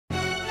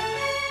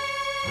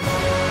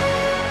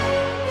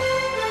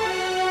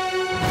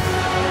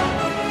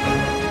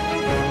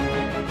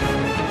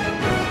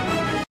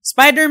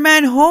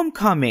Spider-Man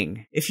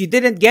Homecoming. If you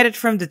didn't get it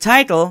from the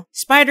title,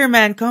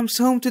 Spider-Man comes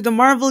home to the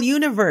Marvel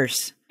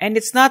Universe. And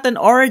it's not an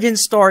origin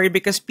story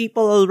because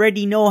people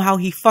already know how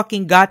he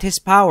fucking got his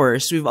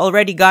powers. We've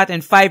already gotten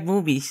 5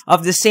 movies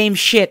of the same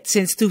shit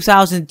since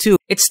 2002.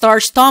 It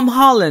stars Tom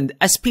Holland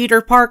as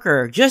Peter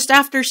Parker just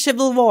after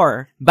Civil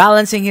War,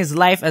 balancing his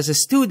life as a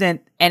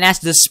student and as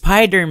the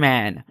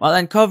Spider-Man while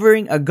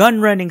uncovering a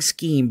gun-running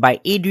scheme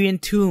by Adrian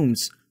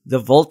Toomes, the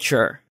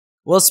Vulture.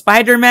 Will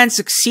Spider-Man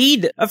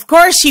succeed? Of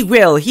course he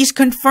will! He's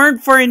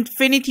confirmed for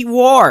Infinity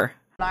War!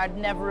 I'd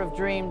never have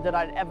dreamed that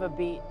I'd ever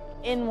be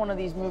in one of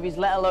these movies,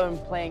 let alone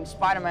playing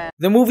Spider-Man.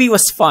 The movie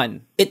was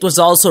fun. It was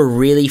also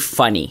really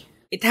funny.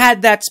 It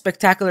had that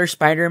Spectacular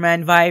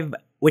Spider-Man vibe,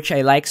 which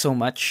I like so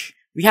much.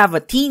 We have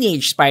a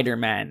teenage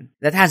Spider-Man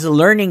that has a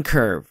learning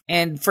curve,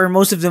 and for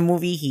most of the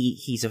movie,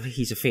 he's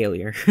a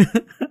failure.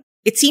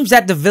 It seems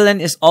that the villain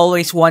is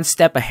always one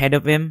step ahead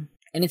of him,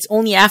 and it's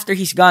only after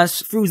he's gone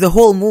through the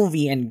whole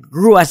movie and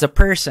grew as a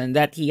person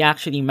that he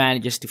actually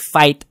manages to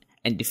fight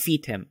and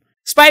defeat him.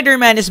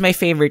 Spider-Man is my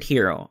favorite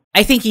hero.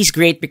 I think he's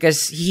great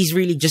because he's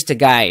really just a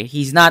guy.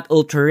 He's not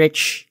ultra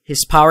rich,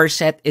 his power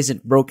set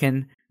isn't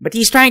broken, but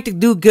he's trying to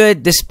do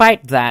good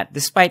despite that,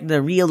 despite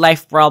the real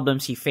life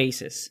problems he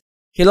faces.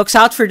 He looks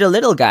out for the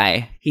little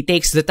guy. He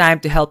takes the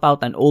time to help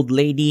out an old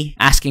lady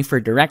asking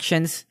for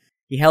directions.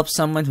 He helps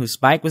someone whose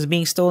bike was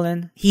being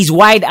stolen. He's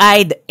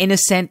wide-eyed,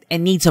 innocent,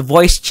 and needs a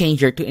voice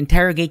changer to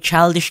interrogate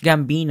Childish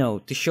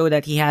Gambino to show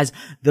that he has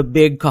the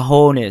big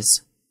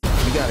cojones.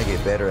 You gotta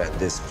get better at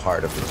this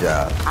part of the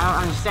job. I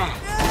don't understand.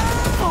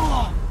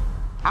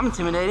 I'm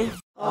intimidated.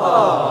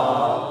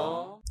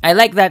 I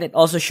like that it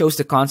also shows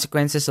the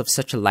consequences of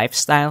such a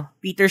lifestyle.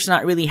 Peter's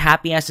not really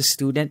happy as a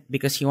student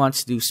because he wants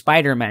to do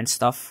Spider-Man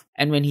stuff.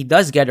 And when he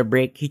does get a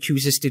break, he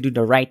chooses to do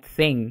the right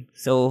thing.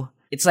 So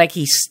it's like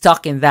he's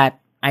stuck in that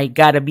I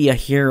gotta be a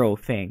hero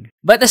thing.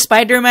 But as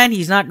Spider-Man,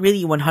 he's not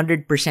really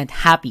 100%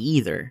 happy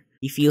either.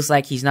 He feels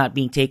like he's not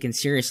being taken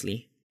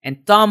seriously.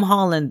 And Tom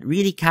Holland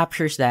really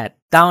captures that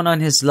down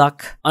on his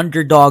luck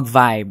underdog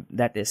vibe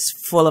that is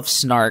full of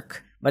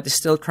snark, but is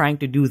still trying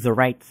to do the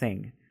right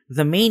thing.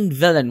 The main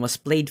villain was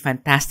played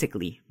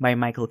fantastically by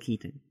Michael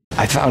Keaton.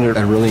 I found it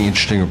a really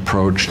interesting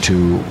approach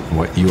to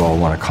what you all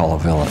want to call a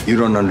villain. You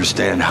don't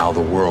understand how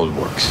the world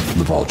works.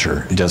 The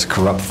Vulture. He does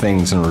corrupt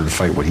things in order to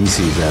fight what he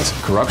sees as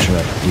corruption.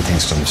 He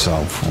thinks to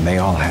himself, and they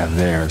all have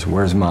theirs,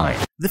 where's mine?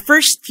 The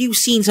first few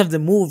scenes of the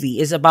movie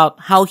is about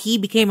how he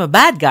became a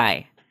bad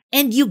guy.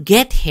 And you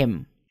get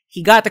him.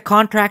 He got a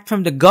contract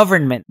from the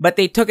government, but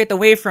they took it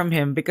away from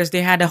him because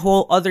they had a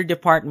whole other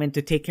department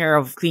to take care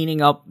of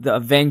cleaning up the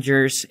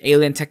Avengers,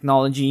 alien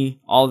technology,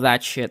 all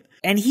that shit.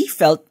 And he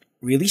felt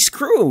really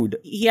screwed.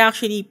 He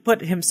actually put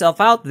himself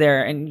out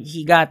there and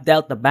he got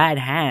dealt a bad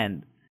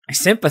hand. I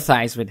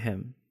sympathize with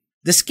him.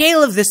 The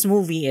scale of this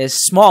movie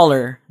is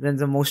smaller than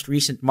the most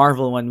recent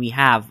Marvel one we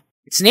have.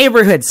 It's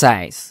neighborhood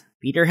size.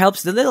 Peter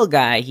helps the little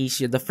guy. He's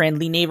the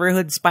friendly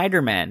neighborhood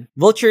Spider-Man.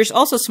 Vulture is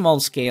also small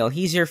scale.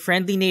 He's your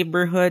friendly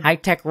neighborhood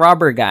high-tech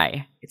robber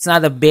guy. It's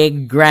not a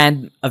big,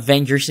 grand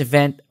Avengers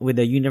event with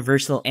a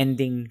universal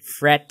ending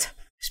threat.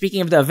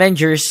 Speaking of the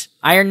Avengers,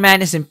 Iron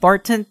Man is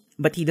important,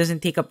 but he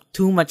doesn't take up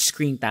too much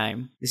screen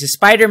time. This is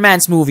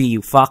Spider-Man's movie,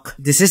 you fuck.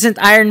 This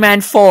isn't Iron Man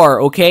 4,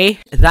 okay?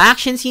 The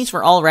action scenes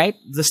were alright.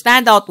 The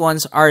standout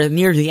ones are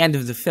near the end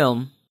of the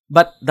film.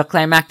 But the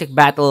climactic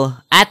battle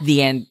at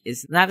the end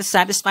is not as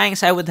satisfying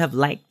as I would have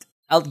liked.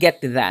 I'll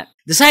get to that.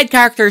 The side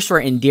characters were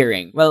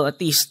endearing. Well,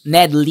 at least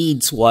Ned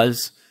Leeds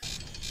was.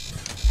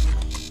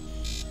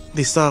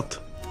 They stopped.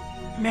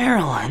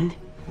 Maryland?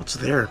 What's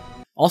there?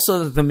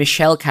 Also, the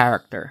Michelle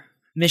character.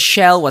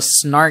 Michelle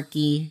was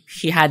snarky,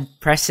 she had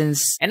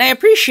presence, and I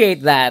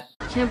appreciate that.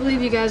 Can't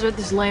believe you guys are at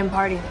this lame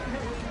party.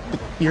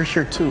 You're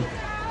here too.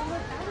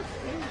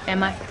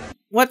 Am I?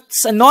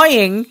 What's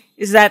annoying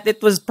is that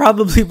it was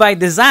probably by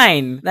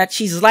design, that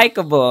she's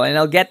likable, and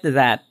I'll get to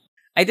that.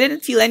 I didn't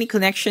feel any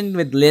connection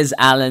with Liz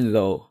Allen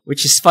though,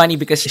 which is funny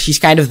because she's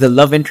kind of the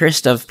love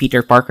interest of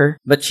Peter Parker,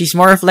 but she's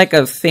more of like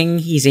a thing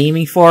he's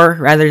aiming for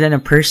rather than a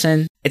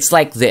person. It's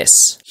like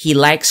this. He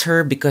likes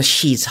her because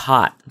she's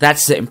hot.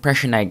 That's the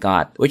impression I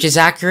got, which is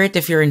accurate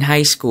if you're in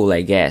high school,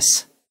 I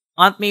guess.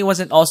 Aunt May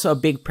wasn't also a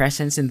big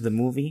presence in the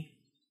movie.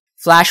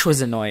 Flash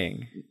was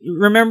annoying.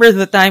 Remember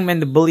the time when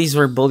the bullies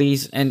were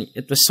bullies and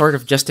it was sort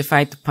of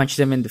justified to punch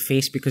them in the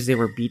face because they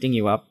were beating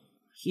you up?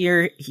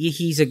 Here,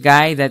 he's a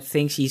guy that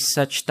thinks he's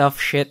such tough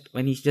shit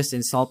when he's just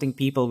insulting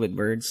people with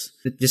words.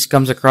 It just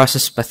comes across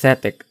as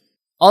pathetic.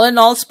 All in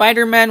all,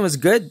 Spider-Man was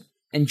good.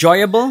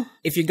 Enjoyable.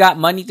 If you got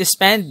money to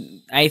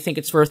spend, I think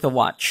it's worth a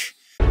watch.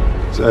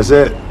 So that's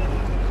it?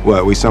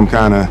 What, we some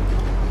kind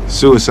of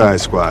suicide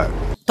squad?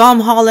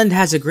 Tom Holland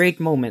has a great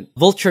moment.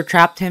 Vulture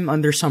trapped him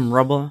under some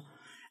rubble,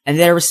 and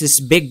there was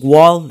this big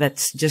wall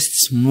that's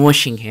just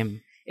smushing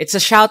him. It's a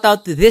shout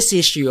out to this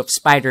issue of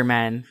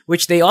Spider-Man,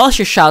 which they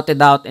also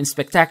shouted out in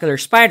Spectacular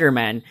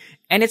Spider-Man,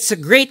 and it's a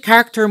great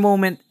character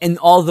moment in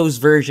all those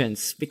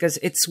versions, because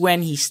it's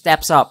when he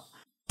steps up.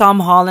 Tom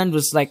Holland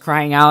was like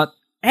crying out,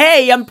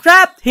 "Hey, I'm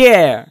trapped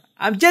here!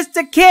 I'm just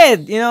a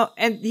kid, you know?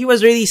 And he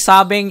was really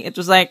sobbing. It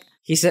was like,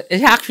 he said,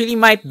 it actually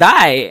might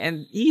die.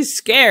 And he's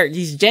scared.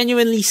 He's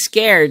genuinely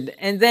scared.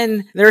 And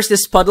then there's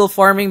this puddle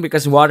forming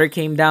because water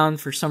came down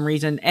for some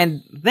reason.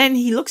 And then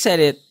he looks at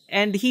it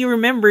and he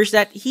remembers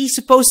that he's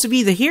supposed to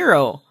be the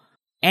hero.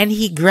 And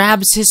he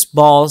grabs his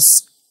balls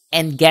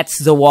and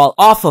gets the wall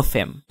off of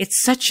him.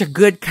 It's such a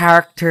good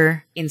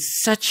character in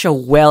such a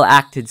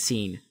well-acted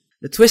scene.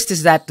 The twist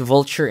is that the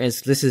Vulture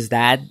is Liz's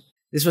dad.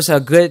 This was a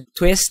good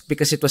twist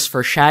because it was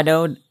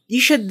foreshadowed. You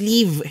should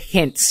leave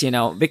hints, you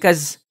know,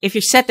 because if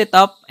you set it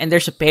up and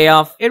there's a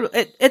payoff,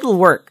 it'll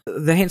work.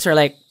 The hints are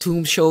like,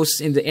 Toomes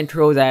shows in the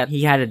intro that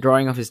he had a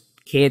drawing of his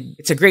kid.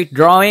 It's a great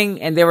drawing,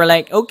 and they were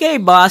like, okay,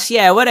 boss,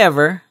 yeah,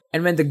 whatever.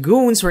 And when the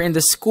goons were in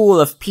the school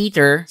of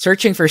Peter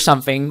searching for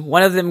something,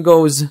 one of them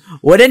goes,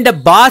 wouldn't the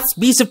boss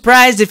be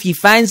surprised if he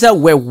finds out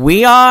where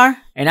we are?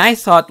 And I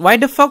thought, why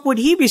the fuck would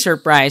he be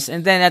surprised?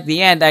 And then at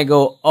the end, I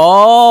go,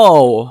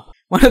 oh.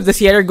 One of the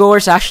theater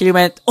goers actually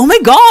went, oh my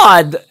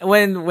god!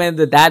 When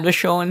the dad was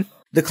shown.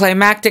 The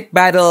climactic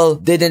battle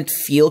didn't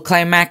feel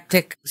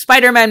climactic.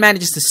 Spider-Man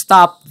manages to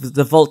stop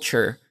the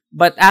Vulture.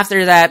 But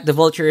after that, the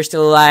Vulture is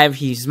still alive.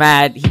 He's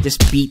mad. He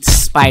just beats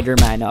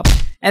Spider-Man up.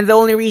 And the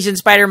only reason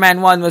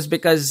Spider-Man won was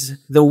because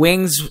the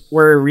wings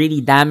were really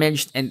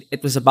damaged and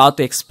it was about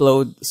to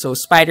explode. So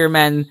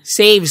Spider-Man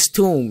saves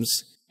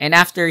Toomes. And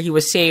after he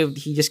was saved,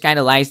 he just kind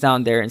of lies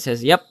down there and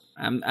says, yep,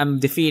 I'm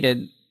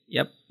defeated.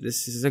 Yep,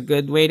 this is a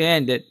good way to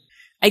end it.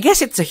 I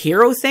guess it's a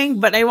hero thing,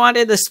 but I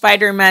wanted the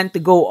Spider-Man to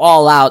go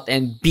all out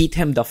and beat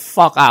him the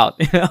fuck out,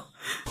 you know?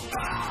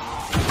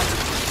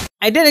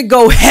 I didn't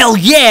go, hell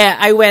yeah!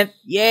 I went,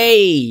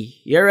 yay!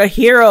 You're a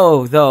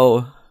hero,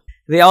 though.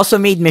 They also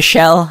made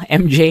Michelle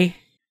MJ.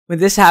 When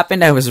this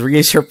happened, I was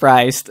really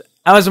surprised.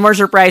 I was more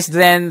surprised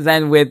then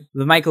than with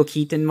the Michael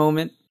Keaton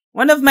moment.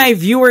 One of my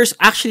viewers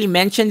actually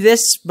mentioned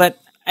this, but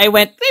I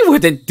went, they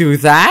wouldn't do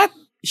that.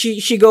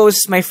 She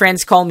goes, my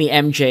friends call me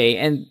MJ,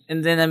 and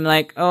then I'm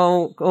like,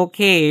 oh,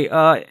 okay,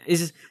 are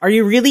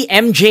you really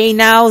MJ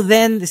now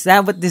then? Is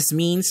that what this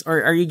means?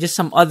 Or are you just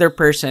some other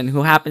person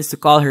who happens to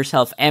call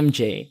herself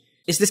MJ?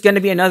 Is this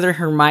gonna be another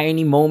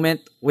Hermione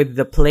moment with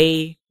the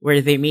play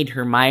where they made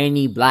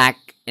Hermione black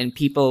and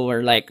people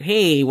were like,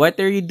 hey, what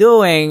are you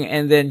doing?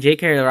 And then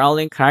J.K.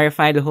 Rowling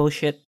clarified the whole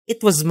shit.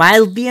 It was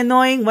mildly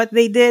annoying what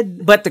they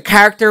did, but the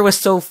character was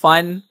so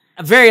fun.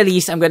 At very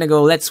least, I'm gonna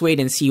go, let's wait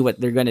and see what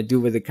they're gonna do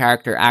with the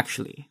character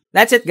actually.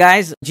 That's it,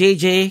 guys.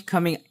 JJ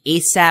coming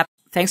ASAP.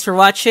 Thanks for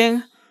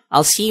watching.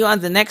 I'll see you on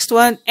the next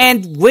one.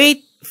 And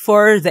wait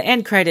for the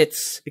end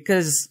credits,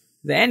 because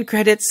the end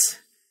credits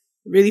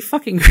really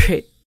fucking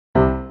great.